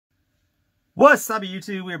What's up,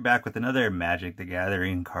 YouTube? We're back with another Magic the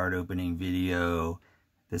Gathering card opening video.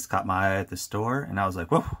 This caught my eye at the store and I was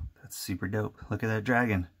like, whoa, that's super dope. Look at that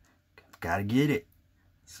dragon. Gotta get it.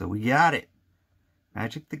 So we got it.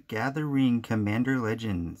 Magic the Gathering Commander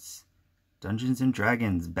Legends. Dungeons and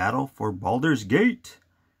Dragons Battle for Baldur's Gate.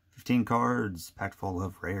 15 cards, packed full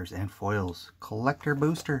of rares and foils. Collector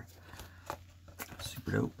booster.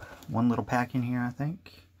 Super dope. One little pack in here, I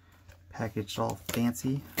think. Packaged all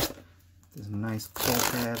fancy. There's a nice pull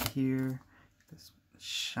tab here. This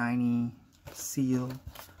shiny seal.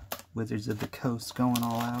 Wizards of the Coast going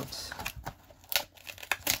all out.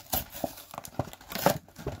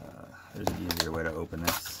 There's an easier way to open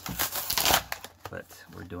this, but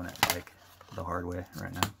we're doing it like the hard way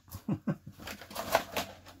right now.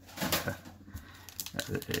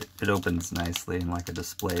 It opens nicely in like a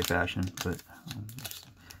display fashion, but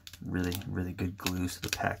really good glue so the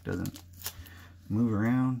pack doesn't move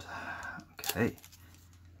around. Okay,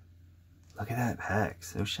 look at that pack,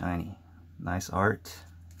 so shiny. Nice art,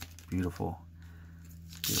 beautiful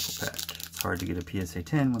pack. It's hard to get a PSA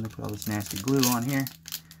 10 when they put all this nasty glue on here,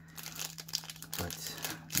 but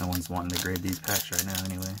no one's wanting to grade these packs right now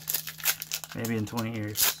anyway. Maybe in 20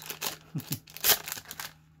 years.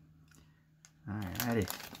 Alrighty,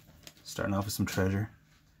 starting off with some treasure.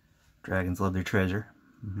 Dragons love their treasure.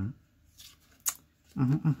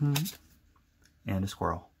 And a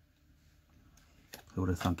squirrel. Who would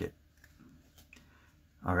have thunk it?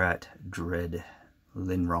 Alright, Dread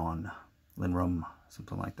Linrum,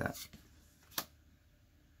 something like that.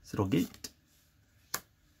 Sittlegate.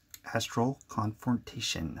 Astral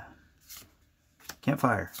Confrontation.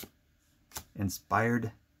 Campfire.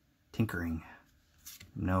 Inspired Tinkering.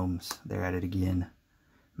 Gnomes, they're at it again.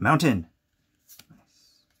 Mountain.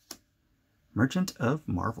 Nice. Merchant of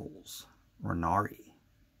Marvels. Renari.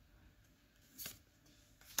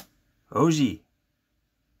 Oji.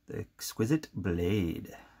 The Exquisite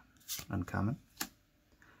Blade. Uncommon.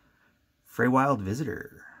 Feywild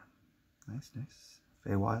Visitor. Nice.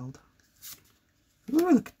 Feywild.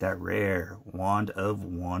 Ooh, look at that rare. Wand of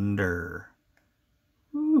Wonder.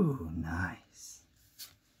 Ooh, nice.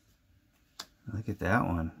 Look at that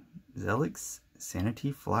one. Zelix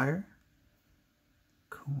Sanity Flyer.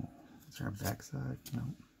 Cool. Is there a backside? No.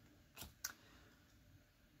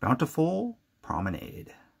 Bountiful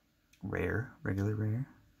Promenade. Rare. Regular rare.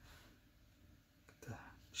 The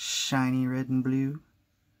shiny red and blue.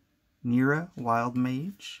 Nira Wild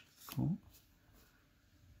Mage. Cool.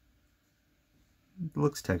 It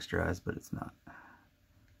looks texturized, but it's not.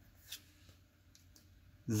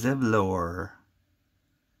 Zevlor.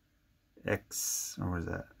 Or what is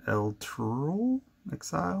that? Elturel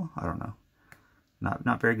Exile? I don't know.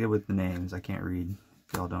 Not very good with the names. I can't read.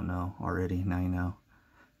 If y'all don't know already, now you know.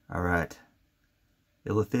 Alright.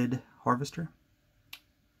 Illithid Harvester.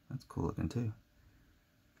 That's cool looking too.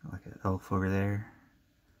 Got like an elf over there.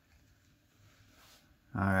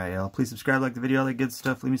 Alright, y'all. Please subscribe, like the video, all that good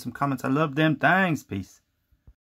stuff. Leave me some comments. I love them. Thanks. Peace.